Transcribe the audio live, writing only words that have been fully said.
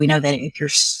We know that if you're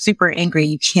super angry,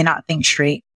 you cannot think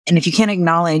straight. And if you can't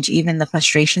acknowledge even the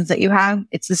frustrations that you have,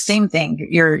 it's the same thing.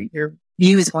 Your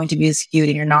view is going to be skewed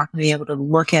and you're not going to be able to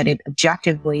look at it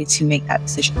objectively to make that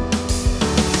decision.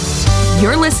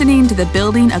 You're listening to the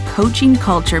Building a Coaching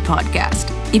Culture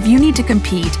podcast. If you need to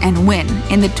compete and win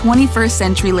in the 21st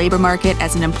century labor market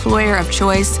as an employer of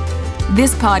choice,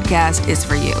 this podcast is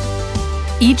for you.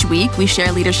 Each week, we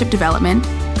share leadership development,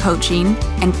 coaching,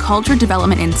 and culture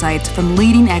development insights from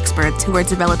leading experts who are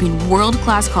developing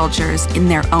world-class cultures in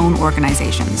their own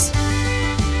organizations.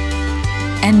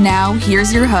 And now,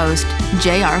 here's your host,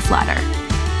 J.R. Flatter.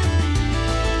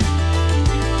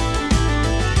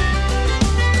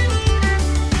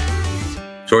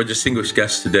 So our distinguished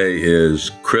guest today is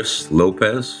Kris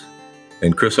Lopez.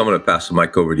 And Kris, I'm going to pass the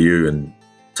mic over to you and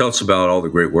tell us about all the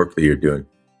great work that you're doing.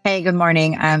 Hey, good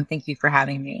morning. Thank you for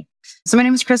having me. So my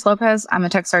name is Kris Lopez. I'm a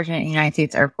tech sergeant in the United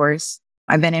States Air Force.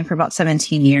 I've been in for about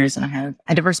 17 years and I have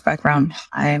a diverse background.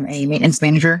 I'm a maintenance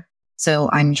manager. So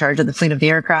I'm in charge of the fleet of the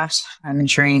aircraft. I've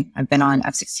been on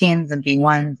F-16s and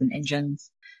B-1s and engines.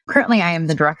 Currently, I am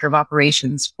the director of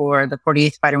operations for the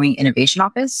 48th Fighter Wing Innovation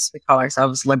Office. We call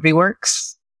ourselves Liberty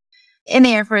Works. In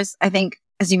the Air Force, I think,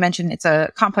 as you mentioned, it's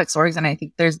a complex org, and I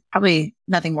think there's probably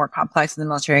nothing more complex in the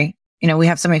military. You know, we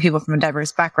have so many people from a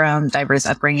diverse background, diverse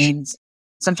upbringings.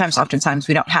 Oftentimes,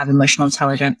 we don't have emotional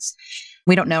intelligence.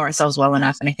 We don't know ourselves well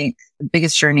enough. And I think the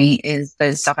biggest journey is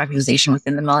the self-actualization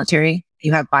within the military.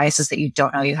 You have biases that you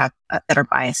don't know you have that are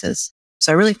biases.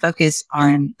 So I really focus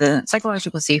on the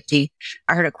psychological safety.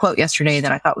 I heard a quote yesterday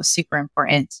that I thought was super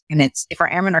important. And it's, if our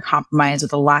airmen are compromised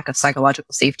with a lack of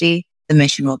psychological safety, the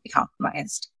mission will be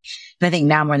compromised. And I think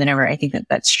now more than ever, I think that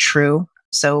that's true.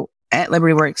 So at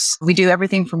Liberty Works, we do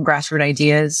everything from grassroots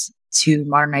ideas to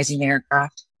modernizing the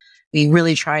aircraft. We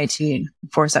really try to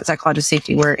enforce that psychological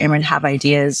safety where airmen have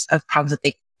ideas of problems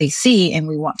that they see and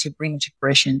we want to bring to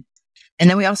fruition. And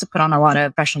then we also put on a lot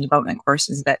of professional development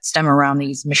courses that stem around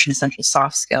these mission essential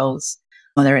soft skills,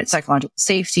 whether it's psychological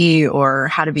safety or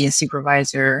how to be a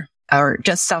supervisor or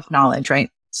just self-knowledge, right?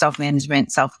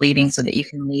 Self-management, self-leading so that you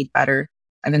can lead better.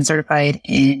 I've been certified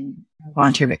in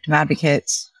volunteer victim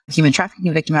advocates, human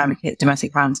trafficking victim advocate,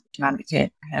 domestic violence victim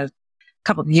advocate. I have a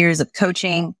couple of years of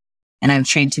coaching and I'm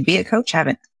trained to be a coach. I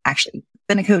haven't actually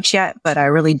been a coach yet, but I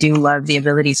really do love the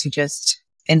ability to just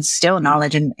instill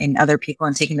knowledge in other people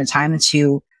and taking the time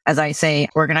to, as I say,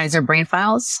 organize their brain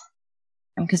files.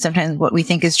 Because sometimes what we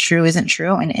think is true isn't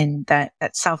true. And that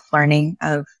self-learning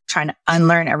of trying to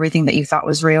unlearn everything that you thought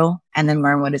was real and then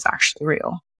learn what is actually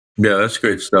real. Yeah, that's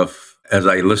great stuff. As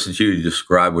I listen to you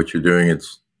describe what you're doing,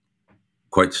 it's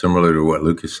quite similar to what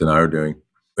Lucas and I are doing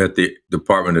at the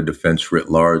Department of Defense writ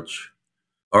large.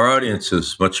 Our audience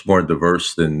is much more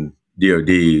diverse than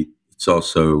DoD. It's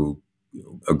also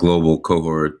a global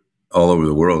cohort all over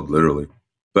the world, literally.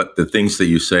 But the things that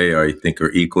you say, I think,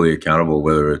 are equally accountable,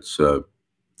 whether it's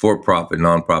for-profit,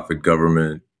 nonprofit,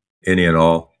 government, any and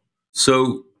all.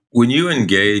 So when you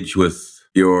engage with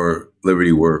your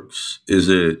Liberty Works, is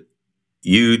it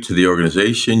you to the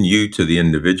organization, you to the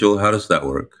individual? How does that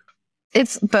work?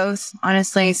 It's both,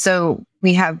 honestly. So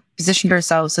we have positioned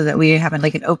ourselves so that we have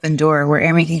an open door where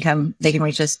airmen can come, they can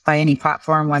reach us by any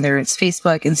platform, whether it's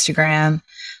Facebook, Instagram,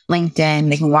 LinkedIn.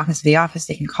 They can walk us to the office.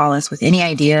 They can call us with any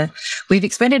idea. We've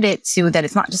expanded it so that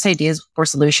it's not just ideas for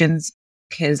solutions.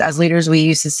 Because as leaders, we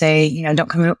used to say, don't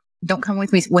come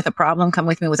with me with a problem, come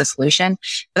with me with a solution.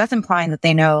 But that's implying that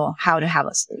they know how to have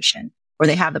a solution or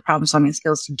they have the problem solving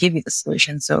skills to give you the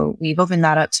solution. So we've opened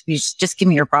that up to be just give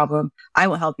me your problem. I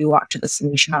will help you walk to the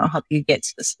solution. I will help you get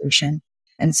to the solution.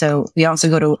 And so we also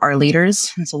go to our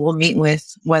leaders. And so we'll meet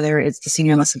with whether it's the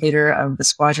senior enlisted leader of the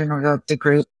squadron or the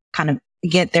group, kind of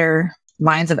get their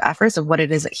lines of efforts of what it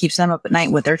is that keeps them up at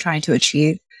night, what they're trying to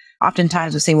achieve.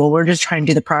 Oftentimes we say, well, we're just trying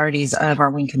to do the priorities of our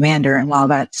wing commander. And while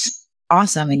that's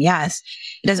awesome, and yes,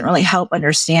 it doesn't really help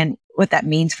understand what that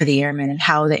means for the airmen and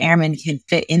how the airmen can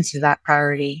fit into that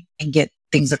priority and get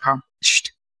things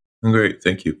accomplished. Great.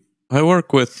 Thank you. I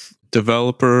work with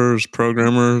developers,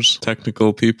 programmers,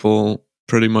 technical people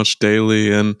pretty much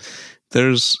daily. And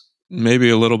there's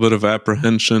maybe a little bit of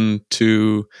apprehension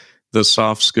to the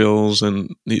soft skills,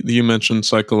 and you mentioned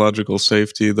psychological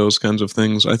safety, those kinds of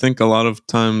things. I think a lot of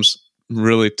times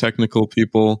really technical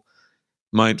people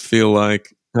might feel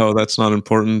like, oh, that's not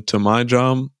important to my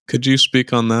job. Could you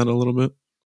speak on that a little bit?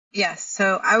 Yes.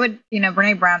 So I would,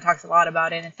 Brene Brown talks a lot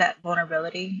about it. It's that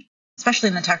vulnerability. especially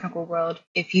in the technical world,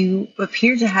 if you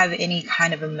appear to have any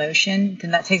kind of emotion,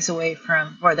 then that takes away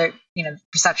from, or their,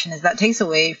 perception is that takes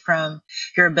away from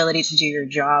your ability to do your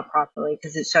job properly,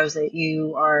 because it shows that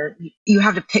you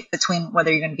have to pick between whether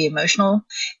you're going to be emotional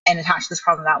and attach this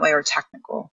problem that way or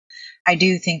technical. I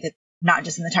do think that not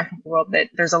just in the technical world, but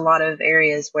there's a lot of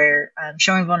areas where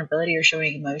showing vulnerability or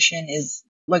showing emotion is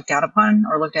looked down upon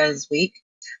or looked at as weak.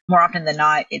 More often than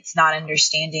not, it's not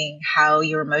understanding how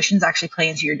your emotions actually play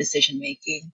into your decision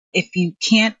making. If you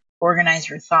can't organize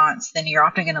your thoughts, then you're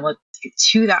often going to look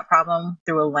to that problem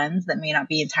through a lens that may not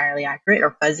be entirely accurate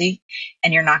or fuzzy,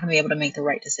 and you're not going to be able to make the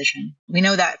right decision. We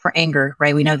know that for anger,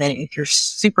 right? We know that if you're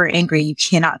super angry, you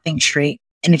cannot think straight.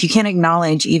 And if you can't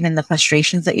acknowledge even the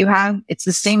frustrations that you have, it's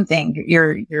the same thing.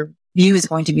 Your view is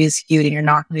going to be skewed, and you're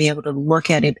not going to be able to look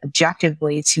at it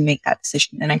objectively to make that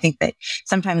decision. And I think that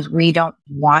sometimes we don't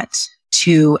want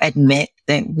to admit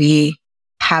that we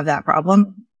have that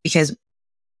problem because,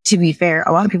 to be fair,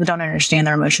 a lot of people don't understand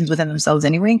their emotions within themselves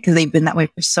anyway, because they've been that way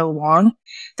for so long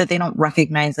that they don't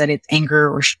recognize that it's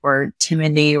anger or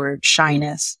timidity or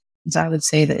shyness. And so I would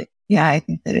say that, yeah, I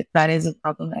think that that is a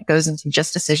problem that goes into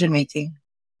just decision making.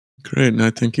 Great. And I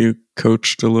think you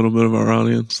coached a little bit of our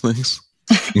audience. Thanks.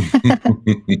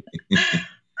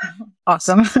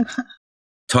 Awesome.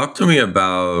 Talk to me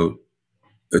about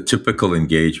a typical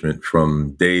engagement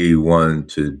from day 1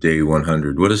 to day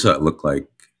 100. What does that look like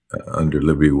under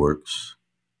Liberty Works?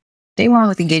 Day 1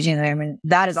 with engaging the airmen,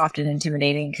 that is often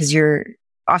intimidating because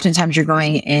oftentimes you're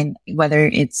going in, whether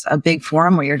it's a big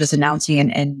forum where you're just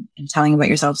announcing and telling about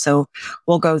yourself. So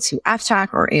we'll go to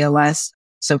AFTAC or ALS,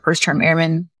 so first term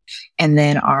airmen, and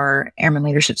then our airman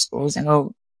leadership schools, and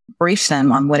go brief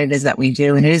them on what it is that we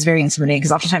do. And it is very intimidating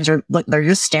because oftentimes they're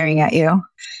just staring at you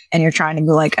and you're trying to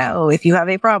go like, oh, if you have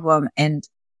a problem. And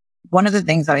one of the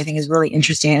things that I think is really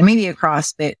interesting, and maybe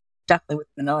across, but definitely with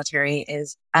the military,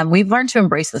 is we've learned to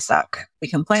embrace the suck. We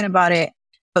complain about it,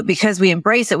 but because we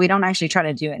embrace it, we don't actually try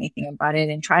to do anything about it,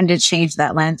 and trying to change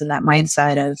that lens and that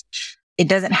mindset of it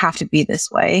doesn't have to be this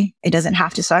way. It doesn't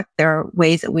have to suck. There are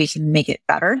ways that we can make it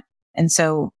better. And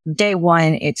so day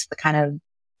 1, it's the kind of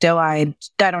doe-eyed,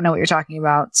 I don't know what you're talking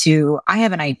about, to I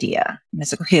have an idea. And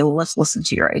it's like, okay, well, let's listen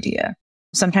to your idea.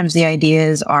 Sometimes the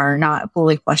ideas are not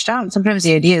fully fleshed out. And sometimes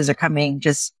the ideas are coming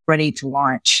just ready to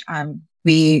launch.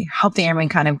 We help the airmen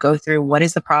kind of go through what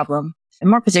is the problem, and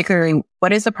more particularly,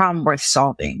 what is the problem worth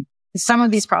solving? Some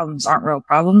of these problems aren't real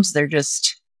problems. They're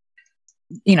just,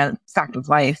 fact of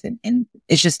life. And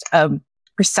it's just a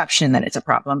perception that it's a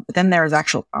problem. But then there's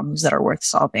actual problems that are worth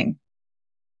solving.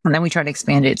 And then we try to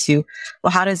expand it to, well,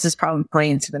 how does this problem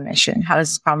play into the mission? How does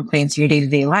this problem play into your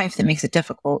day-to-day life that makes it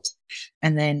difficult?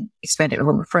 And then expand it a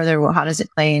little bit further. Well, how does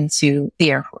it play into the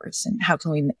Air Force? And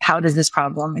how does this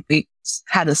problem, if we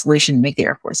had a solution, make the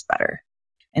Air Force better?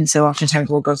 And so oftentimes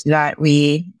we'll go through that.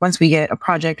 Once we get a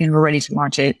project and we're ready to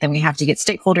launch it, then we have to get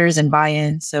stakeholders and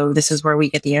buy-in. So this is where we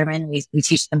get the airmen. We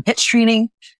teach them pitch training,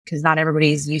 because not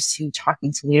everybody is used to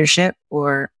talking to leadership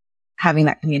or having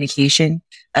that communication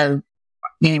of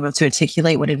being able to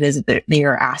articulate what it is that they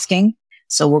are asking.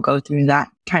 So we'll go through that,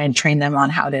 trying to train them on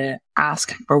how to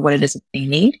ask for what it is that they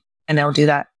need. And they'll do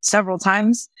that several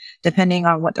times, depending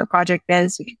on what their project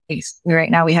is.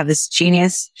 Right now we have this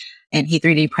genius, and he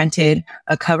 3D printed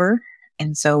a cover.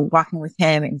 And so walking with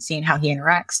him and seeing how he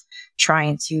interacts,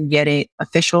 trying to get it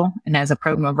official and as a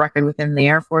program of record within the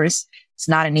Air Force, it's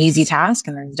not an easy task.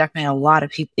 And there's definitely a lot of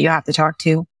people that you have to talk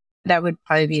to. That would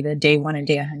probably be the day 1 and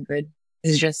day 100.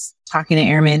 Is just talking to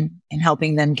airmen and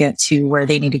helping them get to where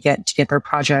they need to get their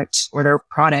project or their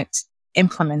product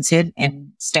implemented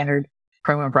in standard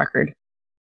program of record.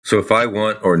 So if I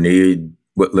want or need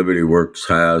what Liberty Works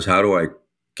has, how do I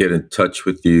get in touch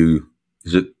with you?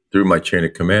 Is it through my chain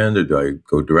of command, or do I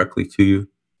go directly to you?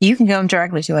 You can go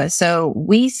directly to us. So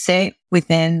we sit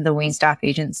within the Wing Staff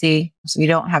Agency. So we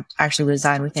don't have to actually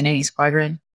reside within any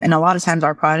squadron. And a lot of times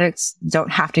our projects don't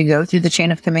have to go through the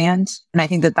chain of command. And I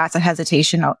think that that's a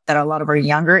hesitation that a lot of our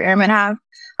younger airmen have.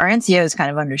 Our NCOs kind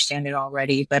of understand it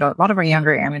already, but a lot of our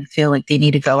younger airmen feel like they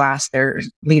need to go ask their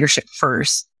leadership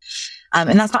first.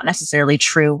 And that's not necessarily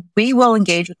true. We will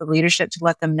engage with the leadership to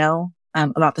let them know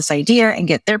about this idea and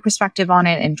get their perspective on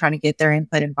it and try to get their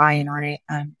input and buy-in on it.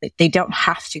 They don't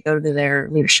have to go to their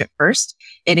leadership first.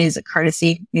 It is a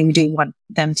courtesy. We do want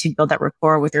them to build that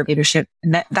rapport with their leadership,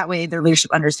 and that way their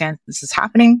leadership understands this is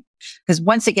happening. Because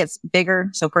once it gets bigger,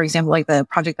 so for example, like the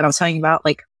project that I was telling you about,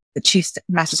 like the Chief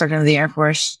Master Sergeant of the Air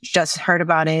Force just heard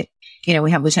about it.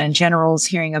 We have lieutenant generals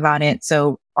hearing about it.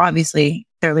 So obviously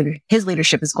his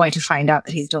leadership is going to find out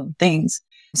that he's doing things.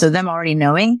 So them already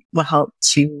knowing will help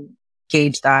to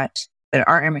gauge that But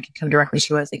our airmen can come directly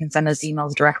to us. They can send us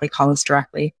emails directly, call us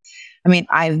directly. I mean,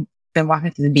 I've been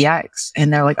walking through the BX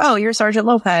and they're like, oh, you're Sergeant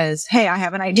Lopez. Hey, I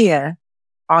have an idea.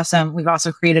 Awesome. We've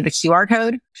also created a QR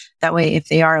code. That way, if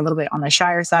they are a little bit on the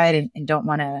shyer side and don't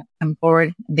want to come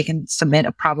forward, they can submit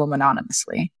a problem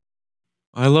anonymously.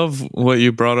 I love what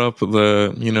you brought up,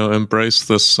 the, embrace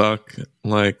the suck,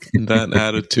 like that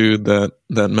attitude, that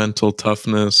mental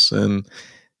toughness, and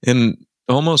in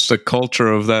almost a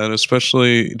culture of that,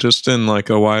 especially just in like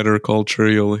a wider culture,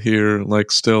 you'll hear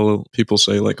like still people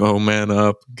say like, oh, man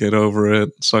up, get over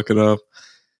it, suck it up.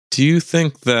 Do you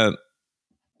think that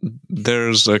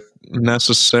there's a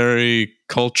necessary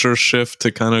culture shift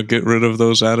to kind of get rid of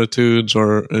those attitudes,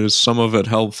 or is some of it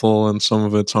helpful and some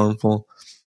of it's harmful?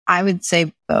 I would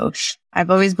say both.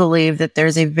 I've always believed that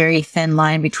there's a very thin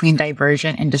line between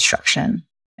diversion and destruction,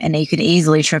 and you could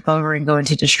easily trip over and go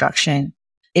into destruction.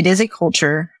 It is a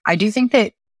culture. I do think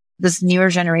that this newer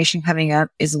generation coming up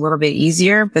is a little bit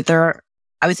easier, but I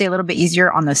would say a little bit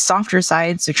easier on the softer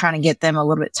side. So trying to get them a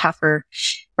little bit tougher,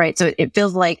 right? So it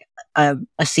feels like a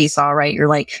seesaw, right? You're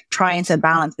like trying to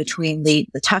balance between the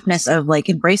toughness of like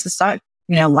embrace the suck.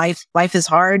 Life is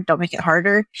hard. Don't make it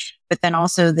harder. But then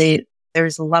also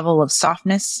there's a level of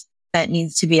softness that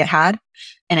needs to be had.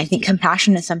 And I think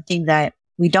compassion is something that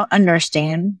we don't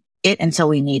understand it until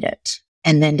we need it.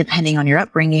 And then depending on your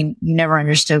upbringing, you never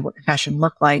understood what compassion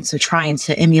looked like. So trying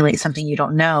to emulate something you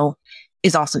don't know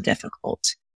is also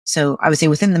difficult. So I would say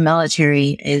within the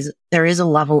military there is a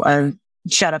level of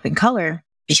shut up and color,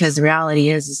 because the reality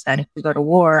is that if we go to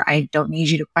war, I don't need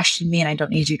you to question me and I don't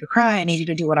need you to cry. I need you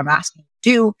to do what I'm asking you to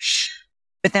do.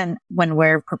 But then when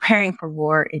we're preparing for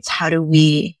war, it's how do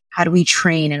we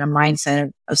train in a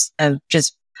mindset of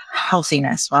just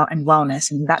healthiness and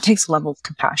wellness. And that takes a level of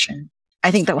compassion. I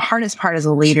think the hardest part as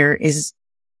a leader is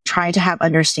trying to have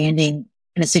understanding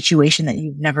in a situation that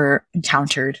you've never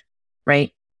encountered,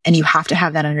 right? And you have to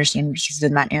have that understanding, because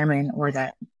then that airman or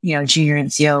that, junior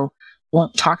NCO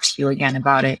won't talk to you again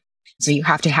about it. So you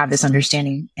have to have this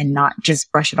understanding and not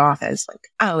just brush it off as like,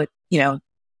 oh,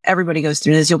 everybody goes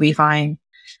through this, you'll be fine.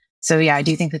 So yeah, I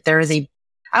do think that there is I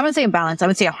wouldn't say a balance, I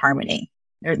would say a harmony.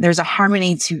 There's a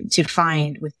harmony to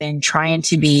find within trying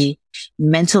to be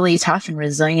mentally tough and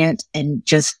resilient and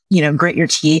just, grit your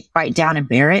teeth, fight down and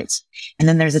bear it. And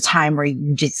then there's a time where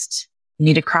you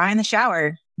need to cry in the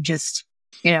shower. Just,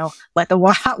 let the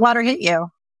hot water hit you.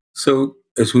 So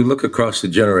as we look across the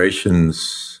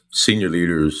generations, senior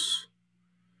leaders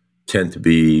tend to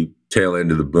be tail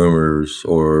end of the boomers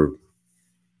or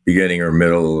beginning or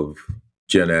middle of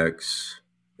Gen X.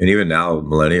 And even now,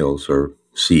 millennials are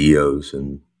CEOs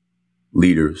and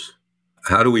leaders.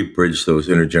 How do we bridge those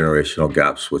intergenerational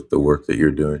gaps with the work that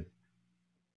you're doing?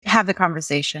 Have the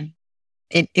conversation.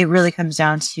 It really comes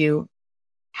down to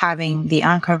having the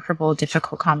uncomfortable,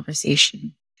 difficult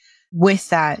conversation. With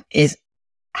that is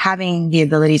having the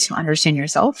ability to understand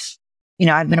yourself.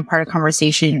 I've been a part of a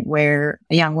conversation where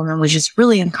a young woman was just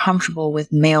really uncomfortable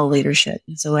with male leadership.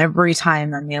 And so every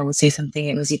time a male would say something,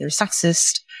 it was either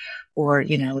sexist or,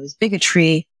 it was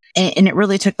bigotry. And it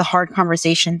really took the hard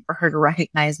conversation for her to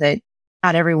recognize that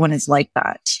not everyone is like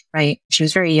that, right? She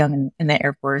was very young in the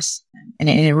Air Force, and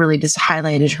it really just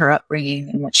highlighted her upbringing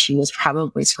and what she was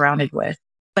probably surrounded with.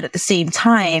 But at the same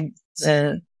time,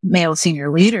 the male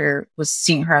senior leader was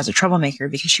seeing her as a troublemaker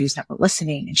because she was never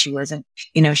listening, and she wasn't,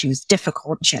 she was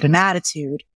difficult and she had an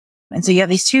attitude. And so you have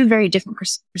these two very different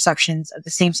perceptions of the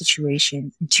same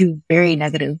situation, and two very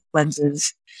negative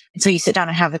lenses. And so you sit down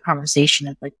and have the conversation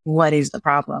of like, what is the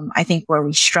problem? I think where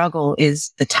we struggle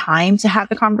is the time to have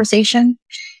the conversation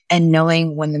and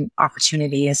knowing when the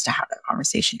opportunity is to have that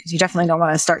conversation. Because you definitely don't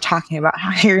want to start talking about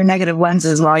how your negative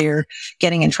lenses while you're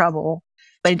getting in trouble,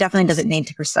 but it definitely doesn't need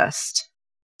to persist.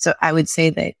 So I would say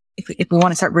that if we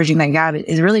want to start bridging that gap, it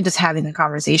is really just having the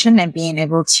conversation and being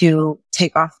able to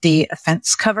take off the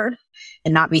offense cover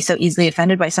and not be so easily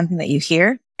offended by something that you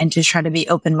hear, and just try to be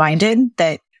open-minded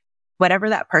that whatever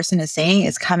that person is saying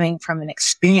is coming from an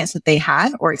experience that they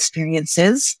had or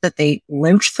experiences that they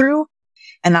lived through.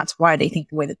 And that's why they think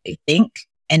the way that they think.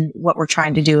 And what we're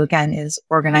trying to do again is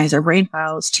organize our brain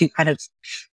files to kind of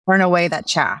burn away that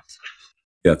chaff.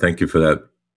 Yeah, thank you for that.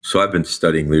 So I've been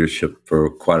studying leadership for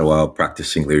quite a while,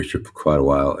 practicing leadership for quite a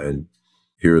while. And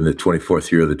here in the 24th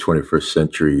year of the 21st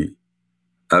century,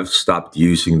 I've stopped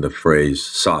using the phrase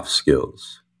soft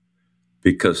skills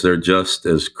because they're just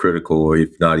as critical, if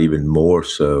not even more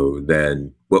so,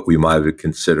 than what we might have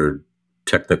considered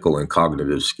technical and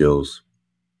cognitive skills.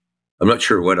 I'm not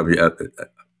sure what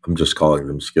I'm just calling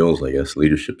them skills, I guess,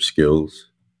 leadership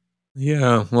skills.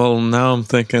 Yeah, well, now I'm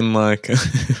thinking like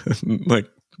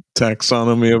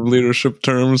taxonomy of leadership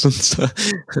terms and stuff.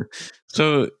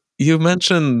 So you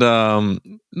mentioned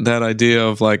that idea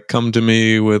of like, come to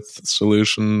me with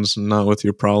solutions, not with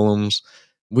your problems.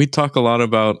 We talk a lot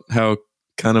about how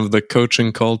kind of the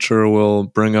coaching culture will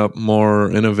bring up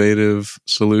more innovative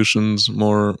solutions,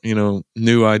 more,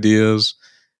 new ideas.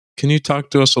 Can you talk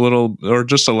to us a little, or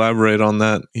just elaborate on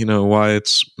that, why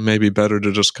it's maybe better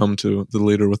to just come to the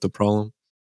leader with the problem?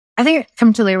 I think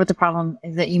come to leader with the problem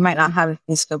is that you might not have a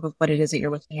full scope of what it is that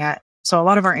you're looking at. So a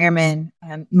lot of our airmen,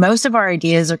 most of our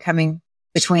ideas are coming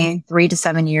between 3 to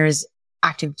 7 years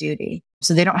active duty.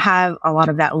 So they don't have a lot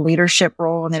of that leadership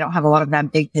role, and they don't have a lot of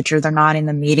that big picture. They're not in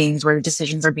the meetings where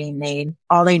decisions are being made.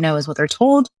 All they know is what they're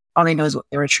told. All they know is what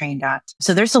they were trained at.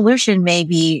 So their solution may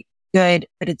be good,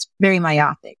 but it's very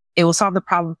myopic. It will solve the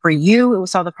problem for you. It will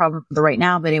solve the problem for the right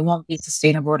now, but it won't be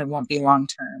sustainable and it won't be long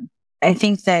term. I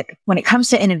think that when it comes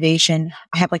to innovation,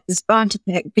 I have like this bone to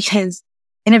pick, because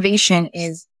innovation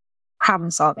is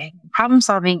problem solving. Problem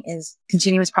solving is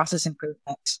continuous process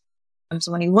improvement.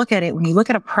 So when you look at it, when you look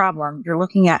at a problem, you're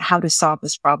looking at how to solve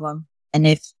this problem. And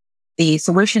if the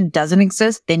solution doesn't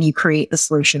exist, then you create the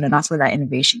solution. And that's where that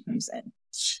innovation comes in.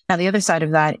 Now, the other side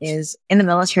of that is in the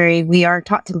military, we are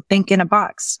taught to think in a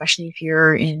box, especially if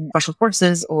you're in special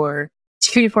forces or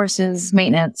security forces,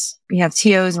 maintenance. We have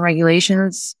TOs and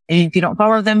regulations. And if you don't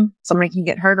follow them, somebody can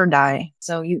get hurt or die.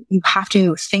 So you have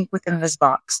to think within this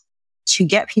box. To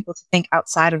get people to think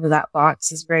outside of that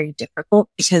box is very difficult,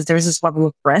 because there's this level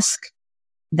of risk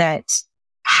that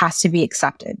has to be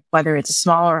accepted, whether it's a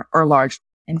small or large.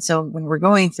 And so when we're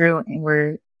going through and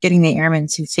we're getting the airmen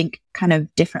to think kind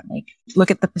of differently,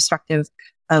 look at the perspective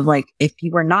of like, if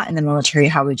you were not in the military,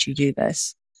 how would you do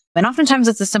this? And oftentimes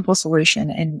it's a simple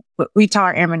solution. And what we tell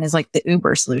our airmen is like the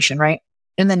Uber solution, right?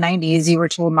 In the 90s, you were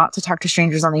told not to talk to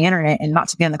strangers on the internet and not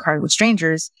to be in the car with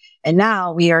strangers. And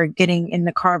now we are getting in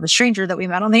the car of a stranger that we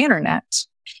met on the internet.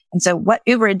 And so what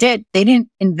Uber did, they didn't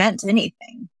invent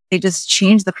anything. They just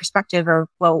changed the perspective of,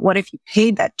 well, what if you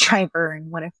paid that driver?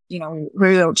 And what if,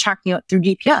 we're tracking you through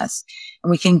GPS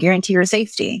and we can guarantee your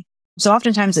safety? So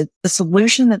oftentimes the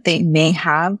solution that they may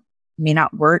have may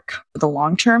not work for the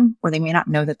long term, or they may not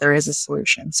know that there is a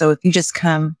solution. So if you just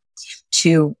come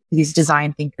to these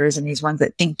design thinkers and these ones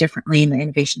that think differently in the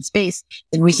innovation space,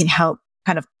 then we can help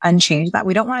kind of unchange that.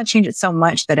 We don't want to change it so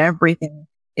much that everything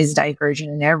is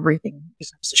divergent and everything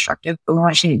becomes destructive, but we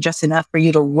want to change it just enough for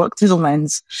you to look through the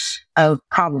lens of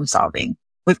problem solving,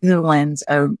 look through the lens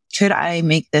of, could I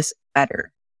make this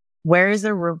better? Where is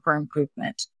there room for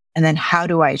improvement? And then how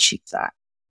do I achieve that?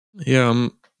 Yeah,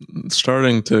 I'm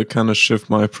starting to kind of shift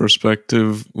my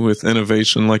perspective with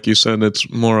innovation. Like you said, it's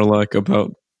more like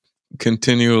about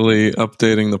continually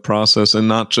updating the process and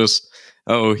not just,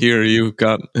 oh, here, you've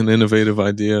got an innovative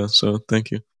idea. So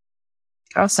thank you.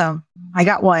 Awesome. I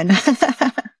got one.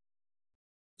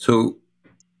 So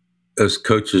as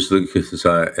coaches, Lucas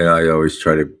and I always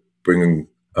try to bring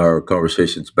our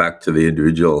conversations back to the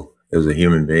individual as a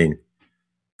human being,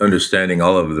 understanding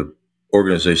all of the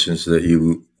organizations that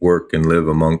you work and live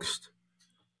amongst.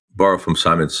 Borrow from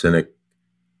Simon Sinek.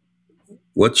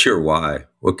 What's your why?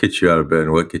 What gets you out of bed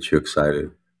and what gets you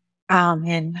excited?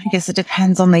 And I guess it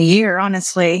depends on the year,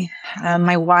 honestly.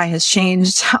 My why has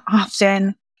changed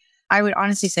often. I would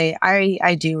honestly say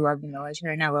I do love the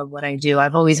military and I love what I do.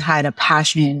 I've always had a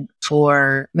passion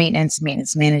for maintenance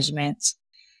management.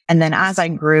 And then as I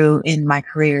grew in my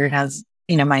career and as,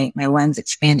 my lens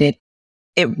expanded,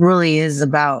 it really is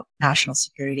about national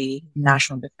security,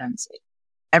 national defense.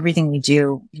 Everything we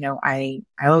do, I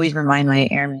always remind my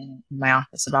airmen in my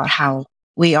office about how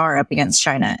we are up against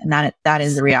China, and that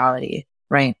is the reality,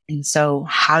 right? And so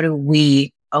how do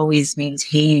we always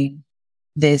maintain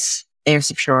this air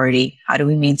superiority? How do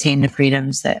we maintain the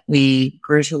freedoms that we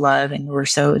grew to love and we're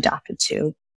so adapted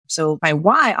to? So my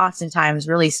why oftentimes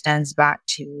really stems back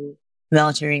to the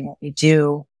military and what we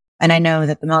do. And I know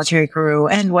that the military grew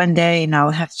and one day and I'll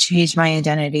have to change my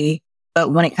identity.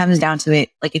 But when it comes down to it,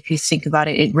 like if you think about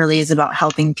it, it really is about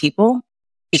helping people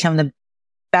become the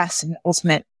best and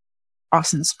ultimate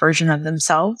awesome version of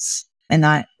themselves. And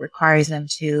that requires them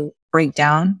to break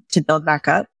down, to build back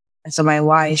up. And so my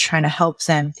why is trying to help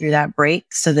them through that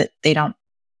break so that they don't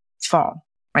fall,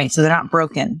 right? So they're not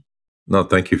broken. No,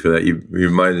 thank you for that. You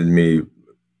reminded me,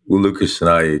 Lucas and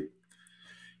I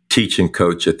teach and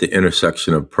coach at the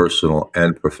intersection of personal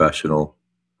and professional.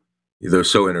 They're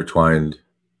so intertwined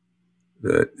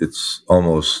that it's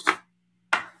almost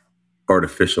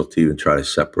artificial to even try to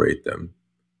separate them.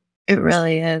 It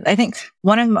really is. I think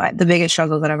one of the biggest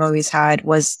struggles that I've always had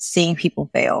was seeing people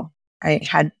fail. I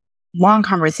had long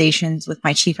conversations with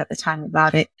my chief at the time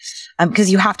about it,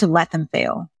 because you have to let them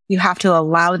fail. you have to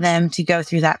allow them to go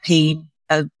through that pain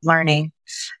of learning.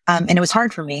 And it was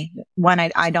hard for me. One,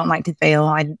 I don't like to fail.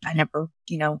 I never,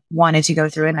 wanted to go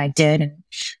through it, and I did, and,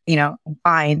 I'm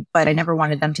fine, but I never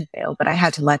wanted them to fail, but I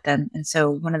had to let them. And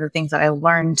so one of the things that I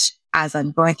learned as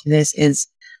I'm going through this is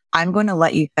I'm going to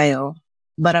let you fail,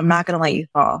 but I'm not going to let you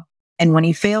fall. And when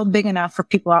you fail big enough for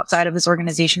people outside of this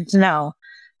organization to know,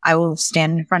 I will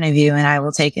stand in front of you and I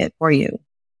will take it for you.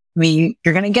 I mean,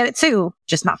 you're going to get it too,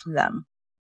 just not from them.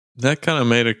 That kind of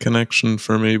made a connection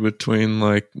for me between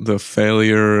like the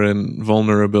failure and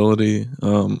vulnerability.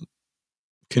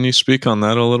 Can you speak on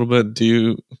that a little bit?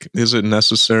 Is it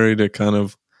necessary to kind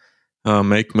of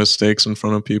make mistakes in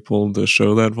front of people to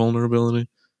show that vulnerability?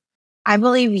 I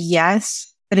believe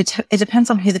yes, but it depends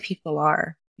on who the people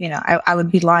are. I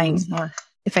would be lying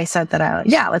if I said that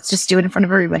let's just do it in front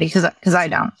of everybody, because I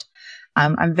don't.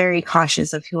 I'm very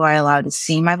cautious of who I allow to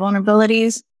see my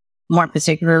vulnerabilities. More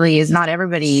particularly is not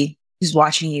everybody who's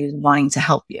watching you is wanting to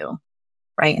help you,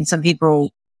 right? And some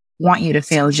people want you to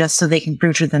fail just so they can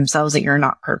prove to themselves that you're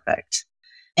not perfect.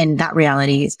 And that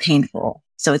reality is painful.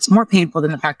 So it's more painful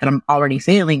than the fact that I'm already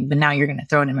failing, but now you're going to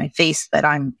throw it in my face that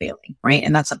I'm failing, right?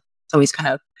 And that's always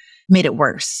kind of made it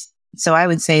worse. So I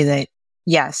would say that,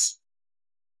 yes,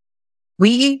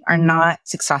 we are not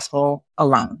successful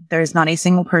alone. There is not a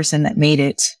single person that made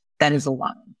it that is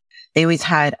alone. They always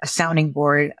had a sounding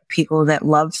board of people that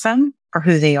loved them for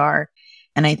who they are.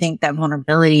 And I think that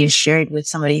vulnerability is shared with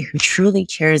somebody who truly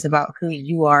cares about who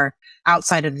you are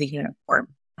outside of the uniform.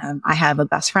 I have a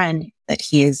best friend that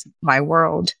he is my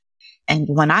world. And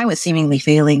when I was seemingly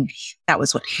failing, that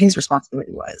was what his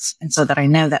responsibility was. And so that I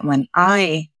know that when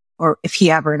or if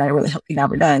he ever, and I really hope he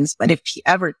never does, but if he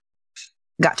ever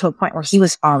got to a point where he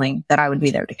was falling, that I would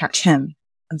be there to catch him.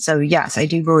 And so, yes, I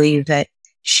do believe that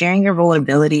sharing your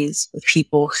vulnerabilities with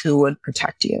people who would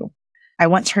protect you. I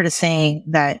once heard a saying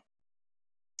that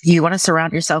you want to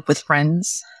surround yourself with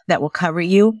friends that will cover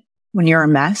you when you're a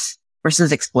mess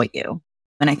versus exploit you.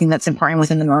 And I think that's important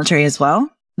within the military as well.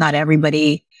 Not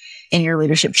everybody in your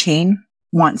leadership chain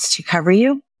wants to cover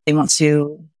you. They want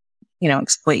to,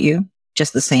 exploit you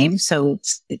just the same. So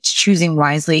it's choosing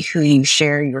wisely who you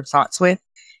share your thoughts with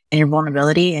and your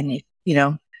vulnerability. And,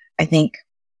 I think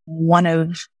one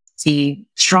of the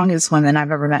strongest women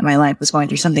I've ever met in my life was going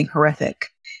through something horrific.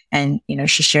 And,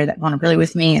 she shared that vulnerability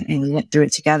with me, and we went through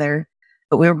it together.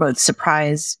 But we were both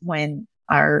surprised when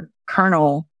our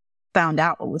colonel found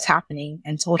out what was happening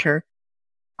and told her,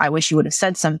 I wish you would have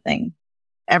said something.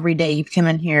 Every day you've come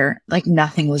in here like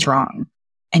nothing was wrong,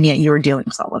 and yet you were dealing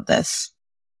with all of this.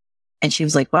 And she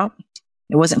was like, well,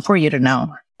 it wasn't for you to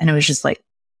know. And it was just like,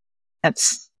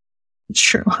 it's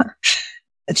true.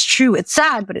 It's true. It's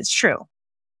sad, but it's true.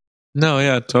 No,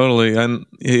 yeah, totally. And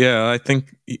yeah, I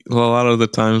think a lot of the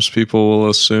times people will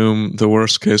assume the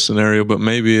worst case scenario, but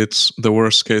maybe it's the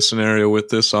worst case scenario with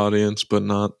this audience, but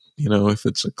not, if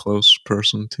it's a close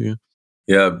person to you.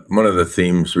 Yeah, one of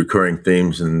the recurring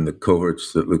themes in the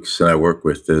cohorts that Lucas and I work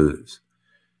with is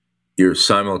you're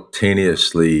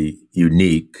simultaneously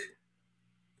unique,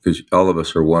 because all of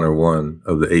us are one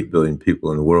of the 8 billion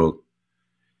people in the world,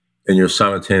 and you're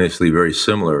simultaneously very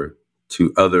similar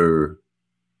to other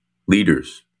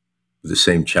leaders with the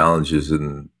same challenges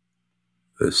and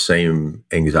the same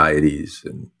anxieties.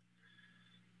 And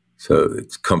so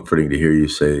it's comforting to hear you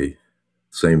say the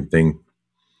same thing.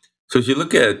 So as you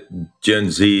look at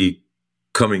Gen Z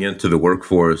coming into the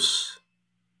workforce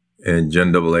and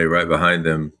Gen AA right behind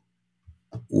them,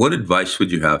 what advice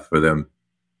would you have for them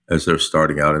as they're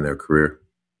starting out in their career?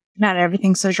 Not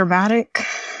everything's so dramatic.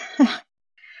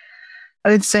 I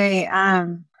would say,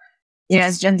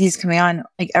 as Gen Z's coming on,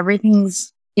 like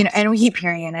everything's, and we keep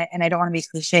hearing it, and I don't want to be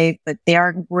cliche, but they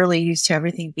are really used to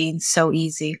everything being so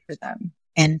easy for them.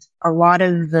 And a lot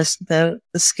of the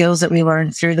skills that we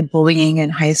learned through the bullying in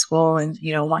high school and,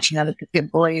 watching other people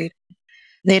get bullied,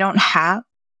 they don't have,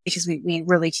 because we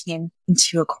really came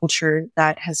into a culture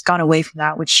that has gone away from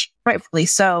that, which rightfully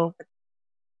so.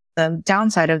 The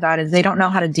downside of that is they don't know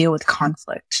how to deal with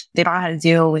conflict. They don't know how to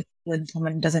deal with when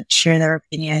someone doesn't share their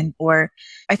opinion. Or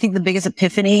I think the biggest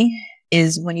epiphany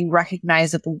is when you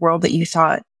recognize that the world that you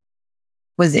thought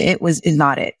is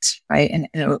not it, right? And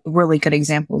a really good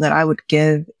example that I would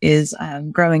give is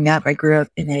growing up. I grew up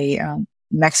in a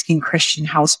Mexican Christian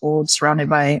household surrounded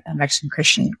by a Mexican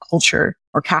Christian culture,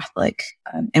 or Catholic.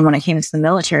 And when I came into the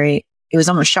military, it was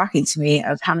almost shocking to me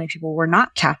of how many people were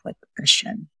not Catholic or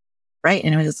Christian, right?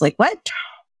 And it was like, what?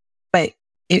 But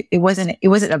it wasn't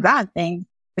a bad thing,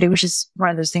 but it was just one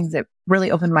of those things that really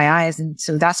opened my eyes. And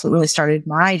so that's what really started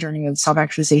my journey of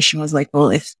self-actualization, was like, well,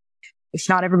 if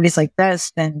not everybody's like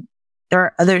this, then there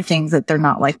are other things that they're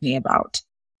not like me about.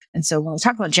 And so when we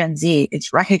talk about Gen Z,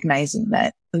 it's recognizing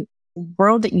that the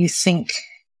world that you think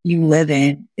you live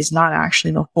in is not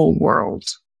actually the whole world,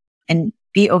 and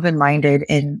be open-minded.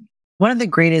 And one of the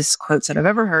greatest quotes that I've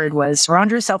ever heard was,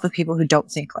 surround yourself with people who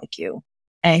don't think like you.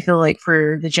 And I feel like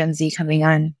for the Gen Z coming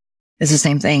on, it's the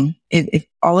same thing. If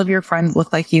all of your friends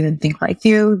look like you and think like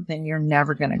you, then you're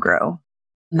never going to grow.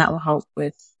 And that will help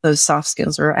with those soft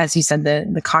skills, or as you said,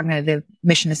 the cognitive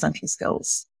mission assumption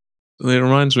skills. It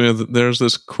reminds me of, there's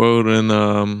this quote in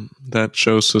that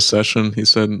show Succession. He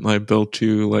said, I built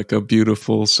you like a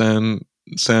beautiful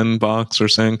sandbox or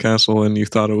sandcastle, and you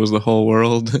thought it was the whole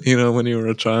world, when you were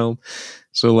a child.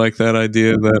 So like that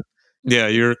idea that, yeah,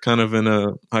 you're kind of in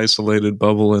a isolated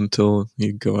bubble until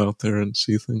you go out there and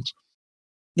see things.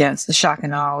 Yeah, it's the shock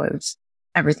and awe of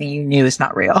everything you knew is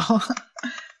not real.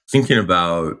 Thinking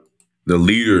about the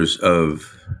leaders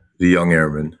of the young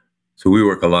airmen. So we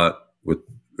work a lot with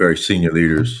very senior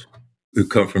leaders who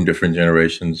come from different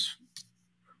generations.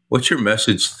 What's your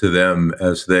message to them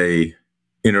as they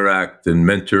interact and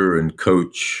mentor and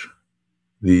coach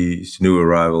these new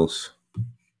arrivals?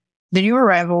 The new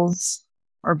arrivals,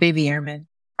 or baby airmen,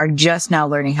 are just now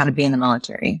learning how to be in the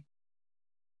military.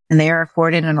 And they are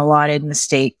afforded and allotted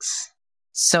mistakes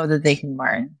so that they can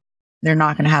learn. They're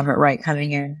not going to have it right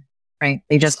coming in, right?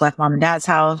 They just left mom and dad's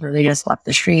house, or they just left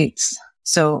the streets.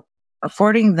 So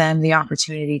affording them the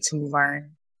opportunity to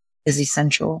learn is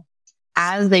essential.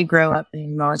 As they grow up in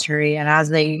the military and as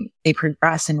they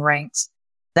progress in ranks,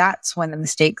 that's when the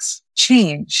mistakes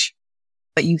change.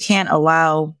 But you can't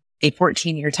allow a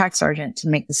 14-year tech sergeant to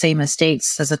make the same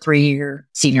mistakes as a 3-year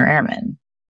senior airman.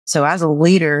 So as a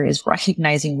leader is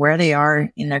recognizing where they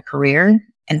are in their career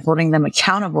and holding them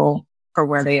accountable for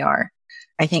where they are.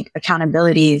 I think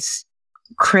accountability is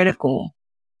critical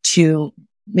to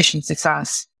mission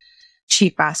success.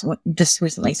 Chief asked, just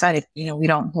recently said, if we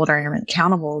don't hold our airmen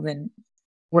accountable, then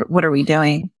what are we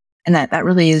doing? And that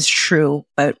really is true.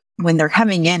 But when they're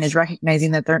coming in, is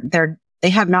recognizing that they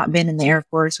have not been in the Air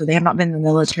Force, or they have not been in the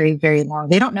military very long.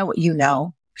 They don't know what you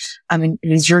know. I mean,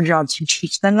 it is your job to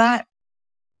teach them that,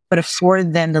 but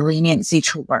afford them the leniency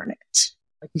to learn it.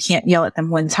 Like, you can't yell at them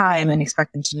one time and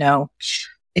expect them to know.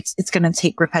 It's going to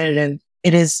take repetitive.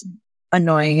 It is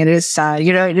annoying. It is sad.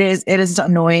 It is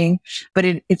annoying, but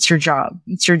it's your job.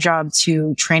 It's your job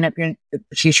to train up your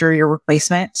future, your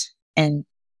replacement, and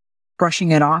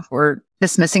brushing it off or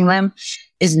dismissing them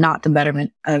is not the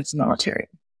betterment of the military.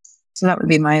 So that would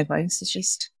be my advice, is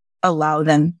just allow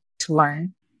them to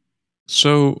learn.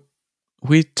 So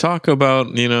we talk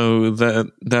about,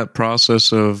 that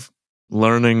process of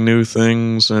learning new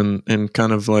things and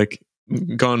kind of like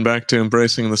going back to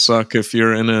embracing the suck if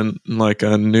you're in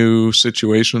a new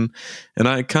situation. And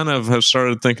I kind of have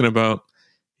started thinking about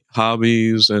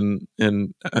hobbies and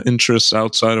interests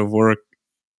outside of work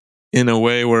in a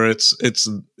way where it's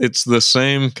the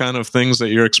same kind of things that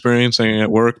you're experiencing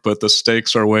at work, but the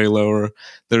stakes are way lower.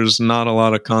 There's not a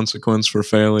lot of consequence for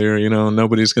failure.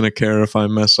 Nobody's going to care if I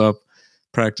mess up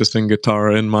practicing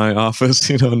guitar in my office.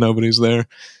 Nobody's there.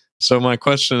 So my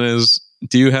question is,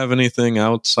 do you have anything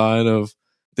outside of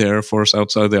the Air Force,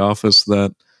 outside the office,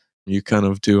 that you kind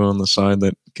of do on the side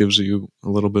that gives you a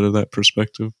little bit of that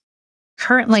perspective?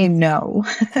 Currently, no.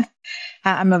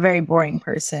 I'm a very boring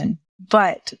person,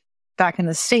 but back in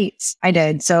the States, I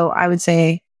did. So I would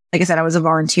say, like I said, I was a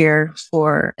volunteer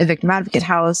for a victim advocate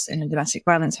house and a domestic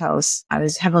violence house. I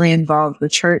was heavily involved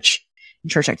with church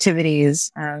and church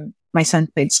activities. My son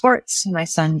played sports. My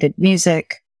son did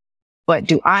music. But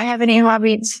do I have any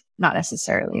hobbies? Not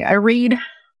necessarily. I read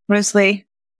mostly.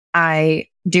 I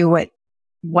do what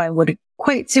would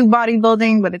equate to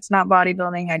bodybuilding, but it's not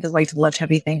bodybuilding. I just like to lift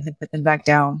heavy things and put them back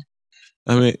down.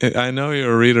 I mean, I know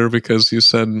you're a reader because you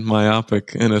said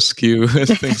myopic and askew and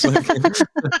things like that.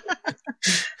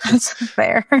 That's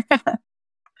fair.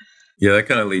 Yeah, that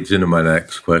kind of leads into my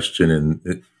next question.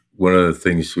 And one of the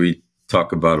things we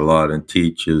talk about a lot and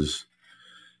teach is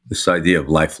this idea of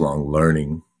lifelong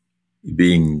learning,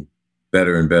 being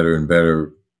better and better and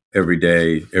better every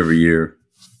day, every year.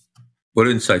 What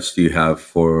insights do you have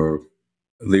for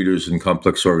leaders in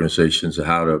complex organizations of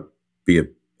how to be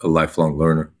a lifelong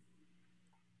learner?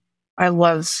 I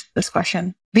love this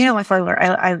question. Being a lifelong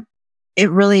learner, it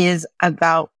really is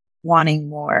about wanting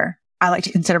more. I like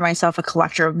to consider myself a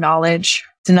collector of knowledge.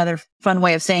 It's another fun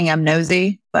way of saying I'm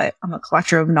nosy, but I'm a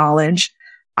collector of knowledge.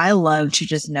 I love to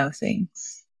just know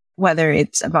things, whether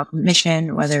it's about the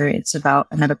mission, whether it's about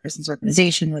another person's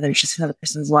organization, whether it's just another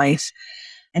person's life.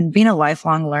 And being a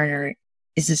lifelong learner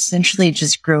is essentially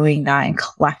just growing that and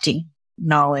collecting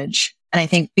knowledge. And I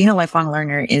think being a lifelong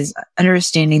learner is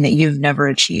understanding that you've never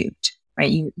achieved,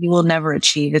 right? You will never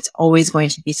achieve. It's always going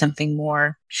to be something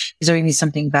more. There's always going to be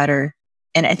something better.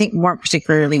 And I think more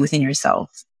particularly within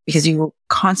yourself, because you will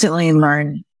constantly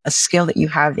learn a skill that you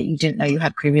have that you didn't know you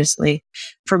had previously.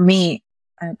 For me,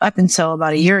 up until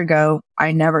about a year ago,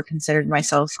 I never considered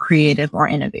myself creative or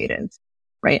innovative,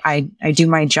 right? I do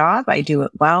my job. I do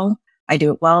it well. I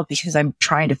do it well because I'm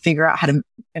trying to figure out how to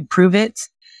improve it.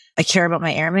 I care about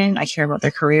my airmen. I care about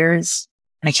their careers,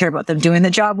 and I care about them doing the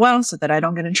job well so that I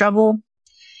don't get in trouble.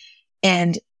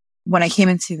 And when I came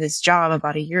into this job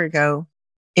about a year ago,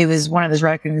 it was one of those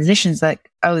recognitions that,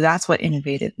 oh, that's what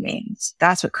innovative means.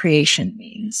 That's what creation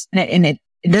means. And it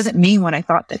doesn't mean what I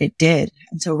thought that it did.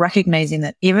 And so recognizing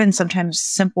that even sometimes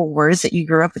simple words that you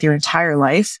grew up with your entire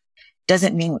life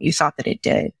doesn't mean what you thought that it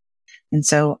did. And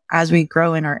so as we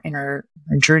grow in our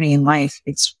journey in life,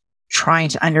 it's trying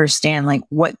to understand, like,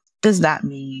 what does that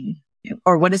mean?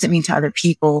 Or what does it mean to other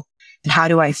people? And how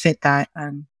do I fit that?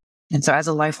 And so as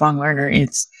a lifelong learner,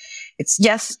 it's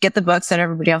yes, get the books that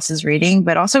everybody else is reading,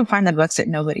 but also find the books that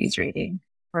nobody's reading.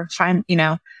 Or find,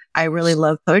 I really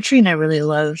love poetry and I really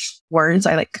love words.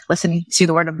 I like listening to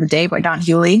The Word of the Day by Don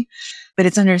Hewley, but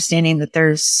it's understanding that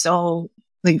there's so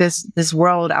like this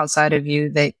world outside of you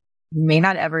that you may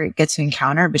not ever get to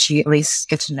encounter, but you at least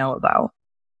get to know about.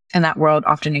 And that world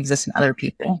often exists in other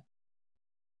people.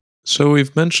 So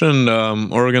we've mentioned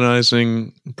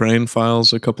organizing brain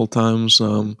files a couple times.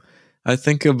 I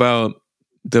think about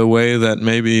the way that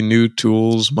maybe new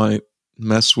tools might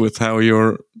mess with how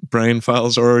your brain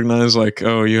files are organized. Like,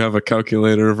 oh, you have a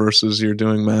calculator versus you're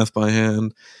doing math by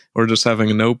hand, or just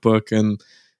having a notebook. And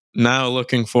now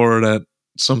looking forward at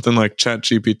something like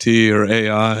ChatGPT or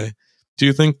AI, do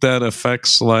you think that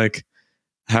affects like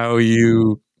how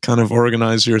you kind of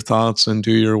organize your thoughts and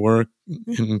do your work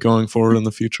in going forward in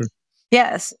the future?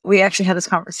 Yes, we actually had this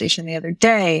conversation the other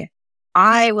day.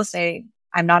 I will say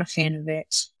I'm not a fan of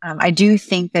it. I do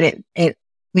think that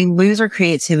we lose our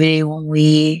creativity when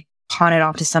we pawn it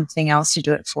off to something else to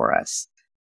do it for us.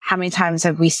 How many times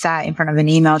have we sat in front of an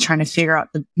email trying to figure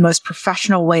out the most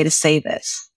professional way to say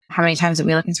this? How many times have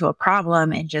we looked into a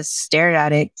problem and just stared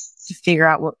at it to figure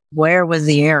out where was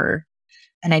the error?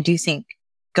 And I do think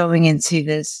going into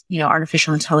this,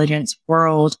 artificial intelligence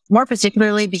world, more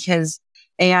particularly because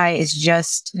AI is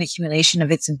just an accumulation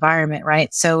of its environment,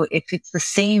 right? So if it's the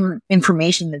same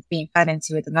information that's being fed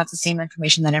into it, then that's the same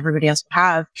information that everybody else will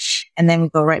have. And then we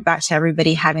go right back to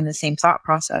everybody having the same thought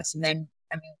process. And then,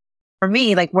 for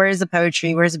me, like, where's the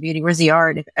poetry? Where's the beauty? Where's the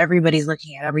art? If everybody's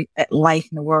looking at life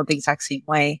in the world the exact same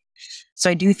way. So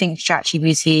I do think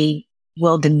ChatGPT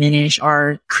will diminish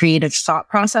our creative thought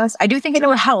process. I do think it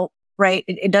will help, right?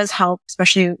 It does help,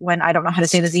 especially when I don't know how to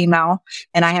say this email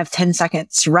and I have 10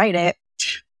 seconds to write it.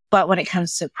 But when it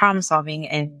comes to problem solving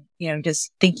and,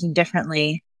 just thinking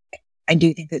differently, I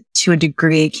do think that to a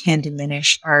degree it can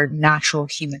diminish our natural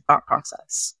human thought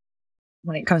process.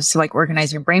 When it comes to like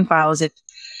organizing your brain files,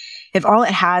 if all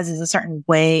it has is a certain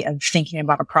way of thinking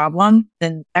about a problem,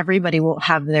 then everybody will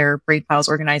have their brain files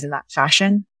organized in that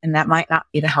fashion. And that might not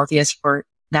be the healthiest for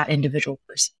that individual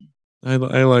person. I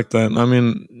like that. I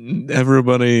mean,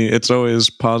 everybody, it's always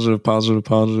positive,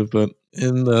 but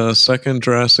in the second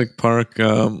Jurassic Park,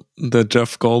 the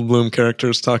Jeff Goldblum character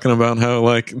is talking about how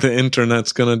like the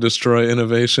internet's going to destroy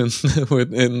innovation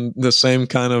in the same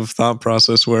kind of thought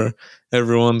process where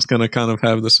everyone's going to kind of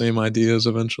have the same ideas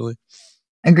eventually.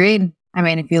 Agreed. I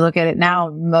mean, if you look at it now,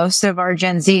 most of our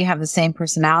Gen Z have the same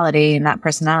personality, and that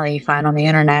personality you find on the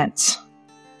internet.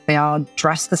 They all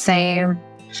dress the same.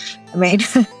 I mean,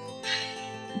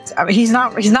 he's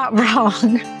not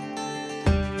wrong.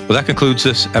 Well, that concludes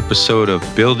this episode of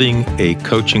Building a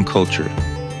Coaching Culture.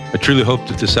 I truly hope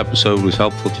that this episode was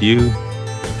helpful to you.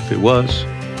 If it was,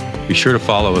 be sure to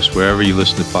follow us wherever you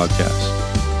listen to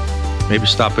podcasts. Maybe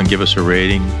stop and give us a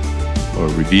rating or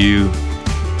a review,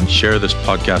 and share this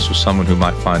podcast with someone who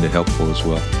might find it helpful as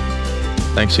well.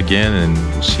 Thanks again, and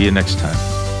we'll see you next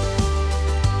time.